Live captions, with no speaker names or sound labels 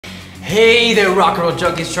Hey there, rock and roll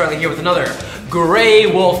junkies, Charlie here with another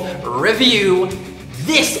GrayWoof review.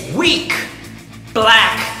 This week,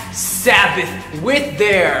 Black Sabbath with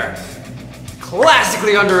their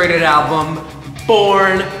classically underrated album,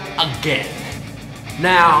 Born Again.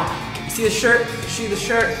 Now, can you see the shirt? See the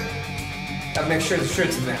shirt? Gotta make sure the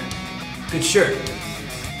shirt's in there. Good shirt.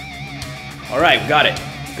 Alright, got it.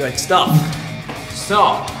 Good stuff.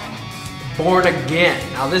 So, Born Again.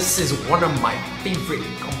 Now this is one of my favorite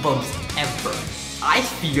albums ever. I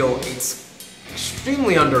feel it's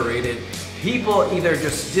extremely underrated. People either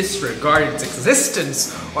just disregard its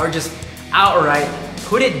existence or just outright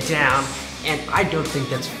put it down, and I don't think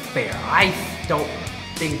that's fair. I don't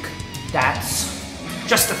think that's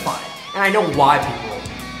justified. And I know why people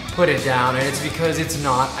put it down, and it's because it's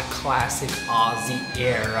not a classic Aussie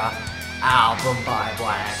era album by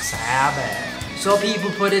Black Sabbath. So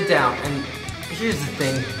people put it down, and here's the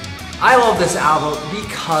thing. I love this album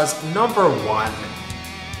because, number one,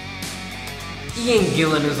 Ian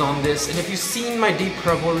Gillan is on this, and if you've seen my Deep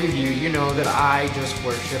Purple review, you know that I just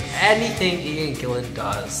worship anything Ian Gillan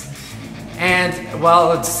does. And, well,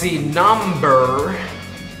 let's see, number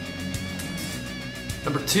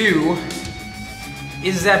two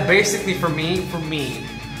is that basically for me,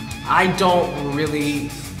 I don't really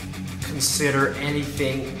consider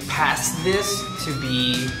anything past this to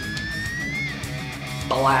be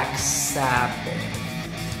Black Sabbath.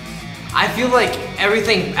 I feel like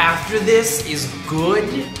everything after this is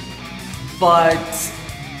good, but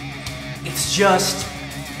it's just,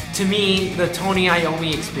 to me, the Tony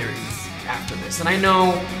Iommi experience after this. And I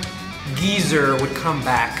know Geezer would come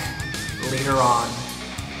back later on,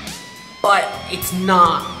 but it's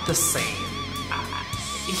not the same.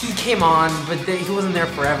 He came on, but he wasn't there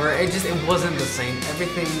forever. It wasn't the same.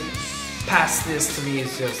 Everything past this to me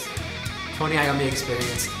is just Tony Iommi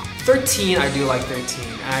experience. 13, I do like 13,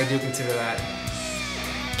 and I do consider that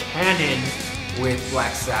canon with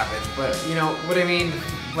Black Sabbath. But you know what I mean?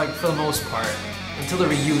 Like, for the most part, until the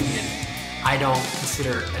reunion, I don't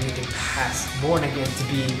consider anything past Born Again to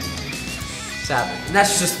be Sabbath. And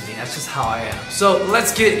that's just me. That's just how I am. So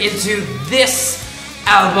let's get into this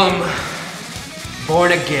album,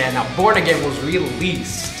 Born Again. Now, Born Again was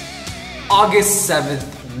released August 7th,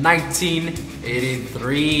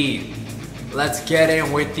 1983. Let's get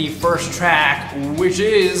in with the first track, which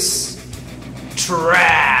is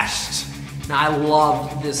Trashed. Now, I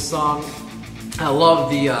love this song. I love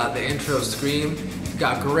the intro scream. It's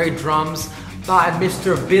got great drums by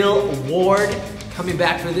Mr. Bill Ward coming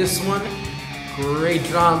back for this one. Great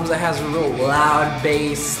drums. It has a real loud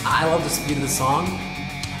bass. I love the speed of the song.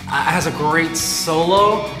 It has a great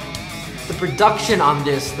solo. The production on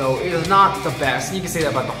this, though, is not the best. You can say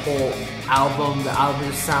that about the whole album. The album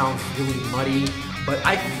just sounds really muddy, but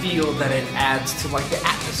I feel that it adds to like the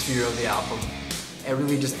atmosphere of the album. It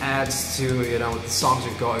really just adds to, you know, what the songs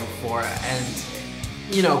are going for. And,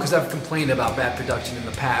 you know, because I've complained about bad production in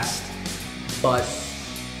the past, but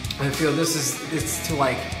I feel it's to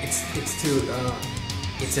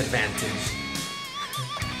its advantage.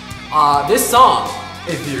 This song,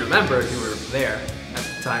 if you remember, if you were there at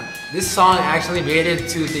the time, this song actually made it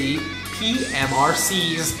to the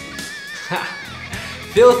PMRC's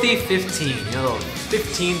Filthy 15. You know,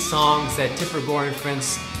 15 songs that Tipper Gore and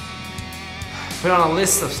friends put on a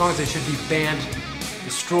list of songs that should be banned,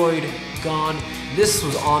 destroyed, gone. This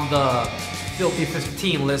was on the Filthy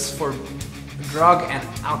 15 list for drug and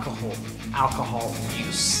alcohol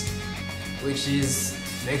use, which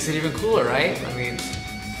makes it even cooler, right? I mean,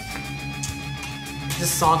 this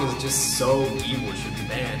song is just so evil, it should be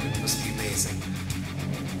banned. It must be amazing.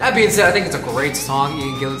 That being said, I think it's a great song.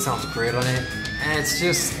 Ian Gillan sounds great on it, and it's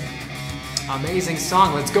just amazing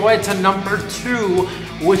song. Let's go ahead to number 2,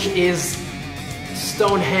 which is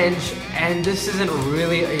Stonehenge. And this isn't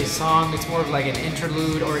really a song, it's more of like an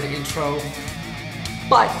interlude or an intro.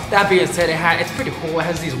 But that being said, it's pretty cool. It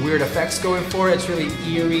has these weird effects going for it. It's really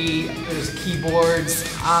eerie. There's keyboards.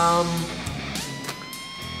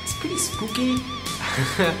 It's pretty spooky.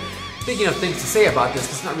 Thinking of things to say about this,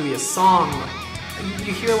 it's not really a song.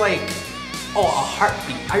 You hear like, a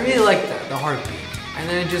heartbeat. I really like that, the heartbeat. And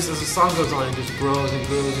then it just, as the song goes on, it just grows and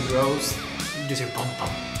grows and grows. You just hear bum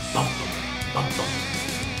bum, bum bum, bum bum.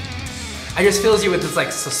 I just fills you with this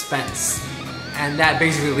like suspense. And that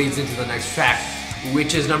basically leads into the next track,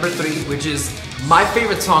 which is number 3, which is my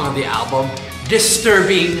favorite song on the album,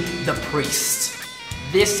 Disturbing the Priest.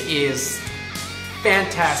 This is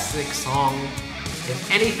fantastic song.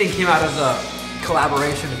 If anything came out of the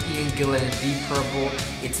collaboration of Ian Gillan and Deep Purple,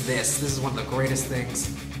 it's this. This is one of the greatest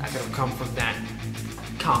things that could have come from that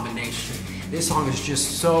combination. This song is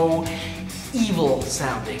just so evil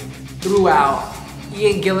sounding throughout.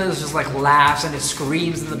 Ian Gillan's just like laughs and his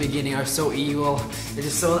screams in the beginning are so evil. They're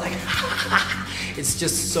just so like, it's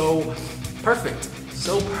just so perfect.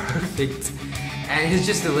 So perfect. And his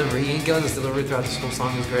just delivery, Ian Gillan's delivery throughout this whole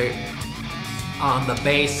song is great. The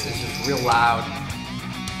bass is just real loud.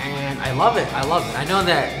 And I love it, I love it. I know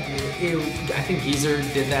that, I think Geezer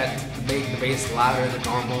did that, make the bass louder than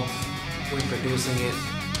normal when producing it.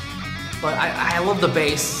 But I love the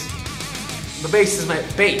bass. The bass is my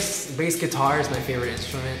bass guitar is my favorite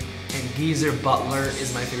instrument, and Geezer Butler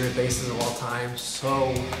is my favorite bassist of all time.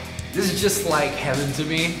 So this is just like heaven to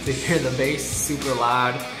me to hear the bass super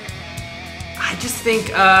loud. I just think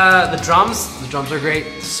the drums are great.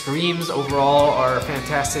 The screams overall are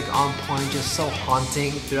fantastic, on point, just so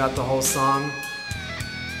haunting throughout the whole song.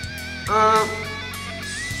 I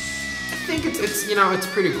think it's you know, it's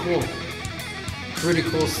pretty cool. Pretty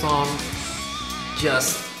cool song.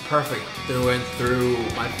 Just perfect through and through.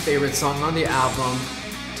 My favorite song on the album.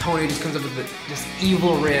 Tony just comes up with this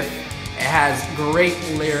evil riff. It has great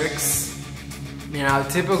lyrics. You know,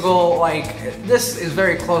 typical, like, this is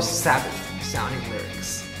very close to Sabbath sounding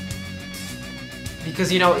lyrics.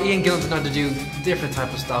 Because, you know, Ian Gillan's known to do different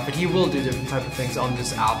type of stuff, and he will do different type of things on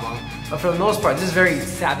this album. But for the most part, this is very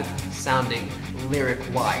Sabbath sounding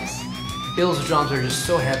lyric-wise. Bill's drums are just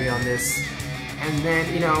so heavy on this. And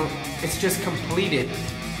then, you know, it's just completed.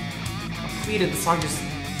 The song just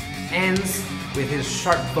ends with his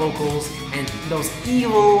sharp vocals and those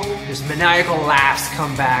evil, just maniacal laughs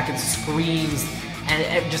come back and screams,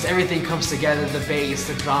 and just everything comes together. The bass,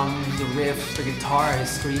 the drums, the riffs, the guitar, his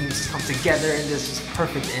screams come together in this just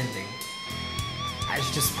perfect ending.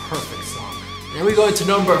 It's just perfect song. Then we go into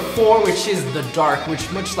number 4, which is The Dark,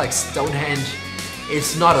 which much like Stonehenge,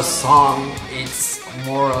 it's not a song, it's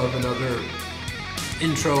more of another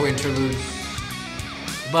interlude.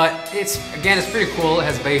 But it's pretty cool. It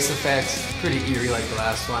has bass effects, pretty eerie like the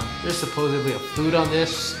last one. There's supposedly a flute on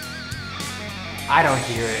this. I don't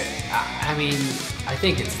hear it. I mean, I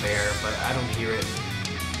think it's there, but I don't hear it.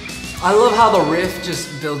 I love how the riff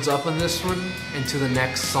just builds up on this one into the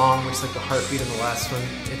next song, which is like the heartbeat of the last one.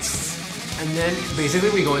 And then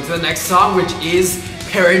basically we go into the next song, which is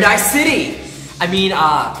Paradise City. I mean,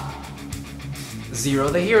 Zero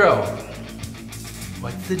the Hero.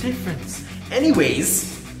 What's the difference? Anyways,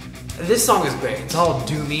 this song is great. It's all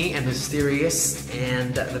doomy and mysterious,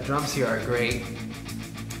 and the drums here are great.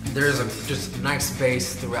 There's just nice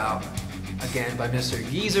bass throughout, again by Mr.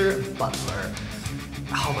 Geezer Butler.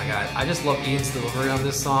 Oh my god, I just love Ian's delivery on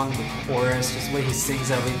this song, the chorus, just the way he sings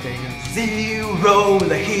everything. Zero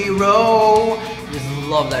the hero! I just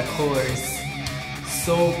love that chorus.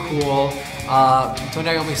 So cool. Tony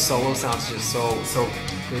Iommi's solo sounds just so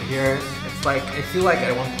good here. It's like, I feel like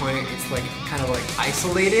at one point it's like kind of like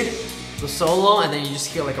isolated, the solo, and then you just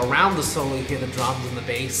hear like around the solo you hear the drums and the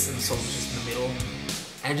bass, and the solo's just in the middle.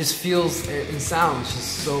 And it just feels, it sounds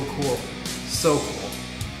just so cool. So cool.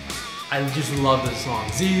 I just love this song.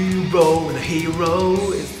 Zero the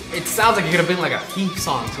hero. It sounds like it could have been like a theme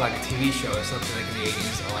song to like a TV show or something like in the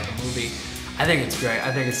 80s, or like a movie. I think it's great.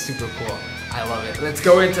 I think it's super cool. I love it. Let's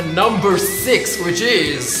go into number 6, which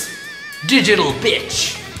is Digital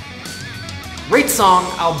Bitch. Great song,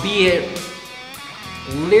 albeit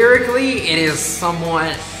lyrically it is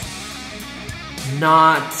somewhat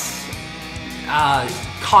not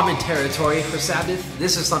common territory for Sabbath.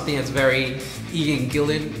 This is something that's very Ian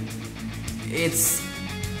Gillan. It's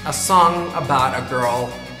a song about a girl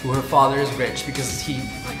who her father is rich because he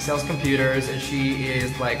like sells computers, and she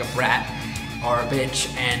is like a brat or a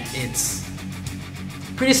bitch, and it's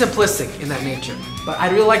pretty simplistic in that nature. But I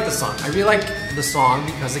really like the song. I really like the song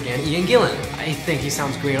because, again, Ian Gillan. I think he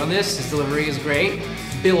sounds great on this. His delivery is great.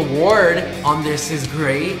 Bill Ward on this is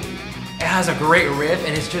great. It has a great riff,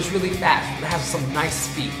 and it's just really fast. It has some nice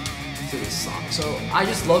speed to this song. So I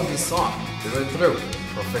just love this song through and through.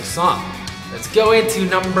 Perfect song. Let's go into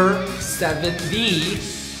number 7, the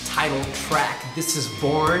title track. This is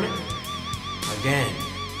Born Again.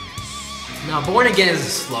 Now, Born Again is a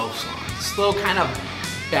slow song. Slow, kind of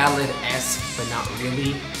ballad-esque, but not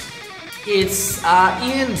really. It's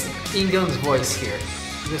Ian Gillan's voice here.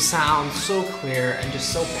 The sound so clear and just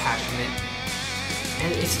so passionate.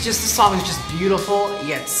 And it's just, the song is just beautiful,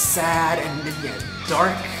 yet sad, and yet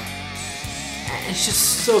dark. And it's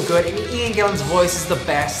just so good. I mean, Ian Gillan's voice is the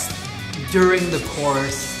best during the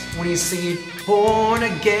chorus. When he's singing Born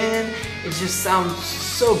Again, it just sounds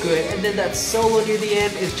so good. And then that solo near the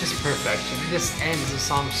end is just perfection. It just ends the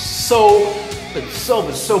song so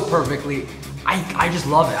perfectly. I just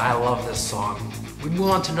love it. I love this song. We move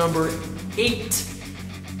on to number 8,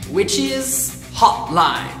 which is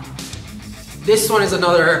Hotline. This one is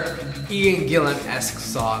another Ian Gillan-esque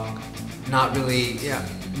song. Not really,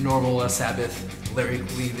 normal Sabbath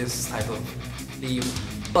lyrically, this type of theme.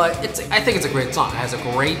 But I think it's a great song. It has a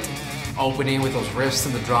great opening with those riffs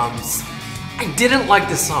and the drums. I didn't like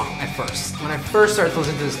this song at first. When I first started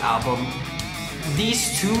listening to this album,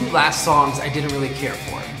 these two last songs I didn't really care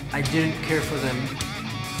for. I didn't care for them.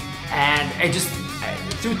 And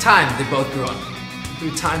through time, they both grew on me.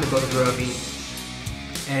 Through time, they both grew on me.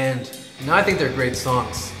 And now I think they're great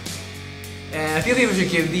songs. And I feel like we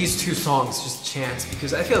should give these two songs just a chance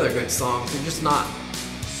because I feel they're good songs. They're just not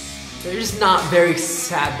very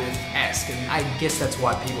Sabbath-esque, and I guess that's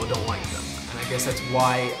why people don't like them. And I guess that's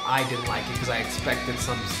why I didn't like it, because I expected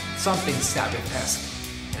something Sabbath-esque.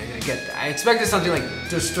 And I didn't get that. I expected something like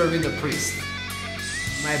Disturbing the Priest.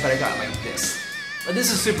 Right, but I got like this. But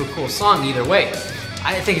this is a super cool song either way.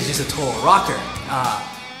 I think it's just a total rocker.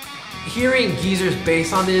 Hearing Geezer's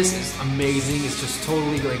bass on this is amazing. It's just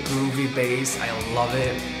totally like groovy bass. I love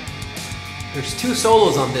it. There's two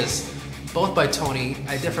solos on this, both by Tony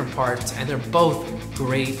at different parts, and they're both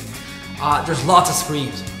great. There's lots of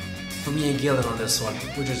screams from Ian Gillan on this one,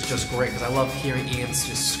 which is just great because I love hearing Ian's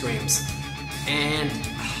just screams. And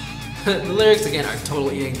the lyrics again are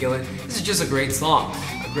totally Ian Gillan. This is just a great song.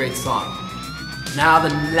 A great song. Now the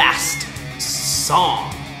last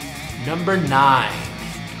song, number 9.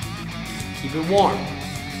 Keep It Warm.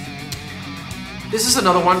 This is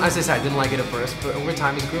another one, as I said, I didn't like it at first, but over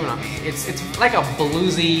time it's grown on me. It's like a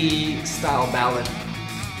bluesy style ballad.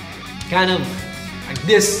 Kind of, like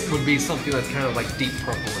this would be something that's kind of like Deep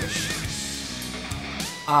Purple-ish.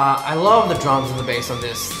 I love the drums and the bass on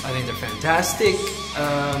this. I think they're fantastic.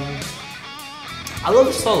 I love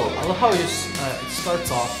the solo. I love how it starts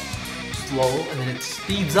off slow and then it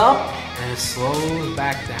speeds up and it slows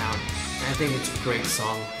back down. And I think it's a great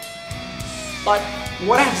song. But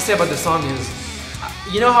what I have to say about this song is,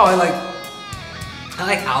 you know how I like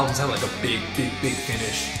albums that have like a big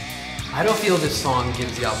finish. I don't feel this song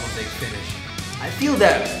gives the album a big finish. I feel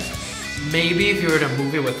that maybe if you were to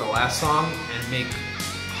move it with the last song and make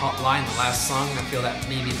Hotline the last song, I feel that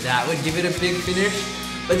maybe that would give it a big finish.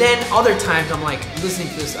 But then other times I'm like listening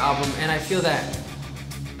to this album and I feel that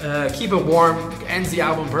Keep It Warm ends the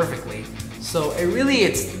album perfectly. So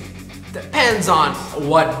it depends on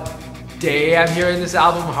what day I'm hearing this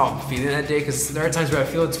album, how I'm feeling that day, because there are times where I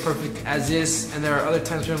feel it's perfect as is, and there are other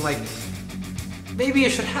times where I'm like, maybe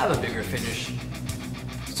it should have a bigger finish.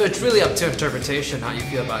 So it's really up to interpretation how you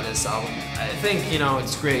feel about this album. I think,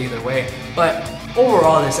 it's great either way, but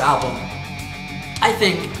overall this album, I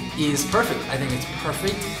think is perfect. I think it's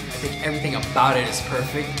perfect. I think everything about it is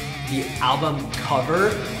perfect. The album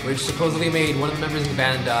cover, which supposedly made one of the members of the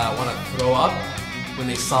band want to throw up when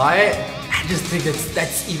they saw it, I just think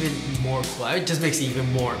that's even more cool. It just makes it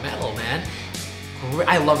even more metal, man.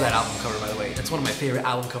 I love that album cover, by the way. That's one of my favorite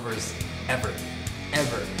album covers ever.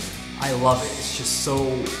 Ever. I love it. It's just so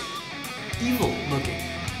evil looking.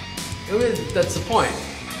 That's the point.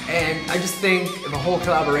 And I just think the whole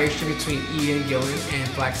collaboration between Ian Gillan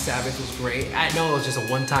and Black Sabbath was great. I know it was just a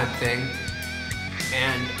one-time thing.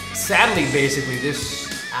 And sadly, basically, this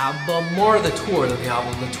album, more the tour than the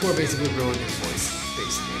album, the tour basically ruined his voice,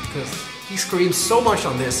 basically. Because he screams so much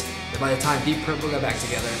on this that by the time Deep Purple got back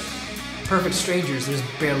together, Perfect Strangers, there's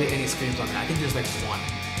barely any screams on that. I think there's like one,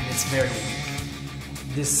 and it's very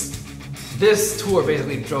weak. This tour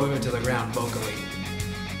basically drove him into the ground vocally,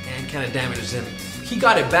 and kind of damaged him. He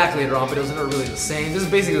got it back later on, but it was never really the same. This is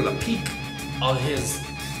basically the peak of his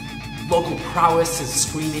vocal prowess, his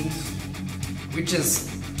screaming, which is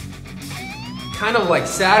kind of like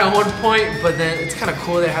sad at one point, but then it's kind of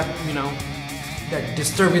cool that that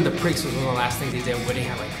Disturbing the Priest was one of the last things he did when he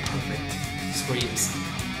had like perfect screams.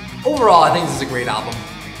 Overall, I think this is a great album.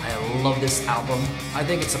 I love this album. I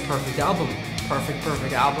think it's a perfect album.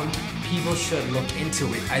 Perfect album. People should look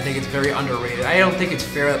into it. I think it's very underrated. I don't think it's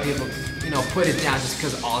fair that people, put it down just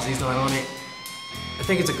because Ozzy's not on it. I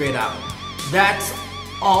think it's a great album. That's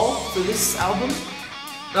all for this album.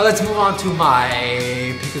 Now let's move on to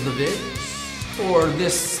my pick of the vid. For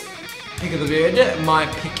this pick of the vid, my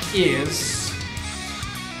pick is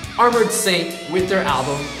Armored Saint with their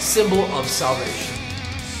album Symbol of Salvation.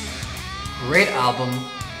 Great album,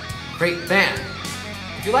 great band.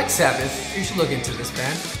 If you like Sabbath, you should look into this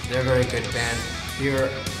band. They're a very good band. They're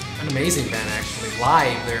an amazing band actually.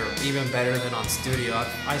 Live, they're even better than on studio.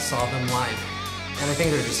 I saw them live, and I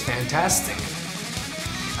think they're just fantastic.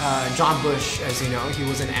 John Bush, as you know, he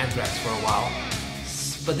was in Anthrax for a while,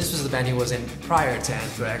 but this was the band he was in prior to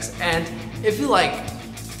Anthrax. And if you like,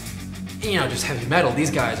 just heavy metal,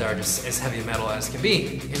 these guys are just as heavy metal as can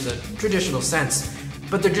be in the traditional sense.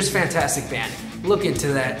 but they're just fantastic band. Look into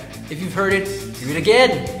that. If you've heard it, do it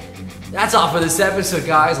again. That's all for this episode,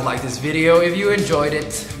 guys. Like this video if you enjoyed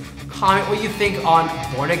it. Comment what you think on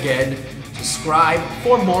Born Again. Subscribe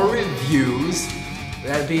for more reviews.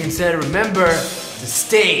 That being said, remember to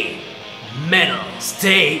stay metal,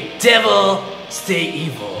 stay devil, stay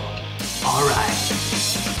evil.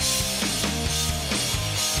 Alright.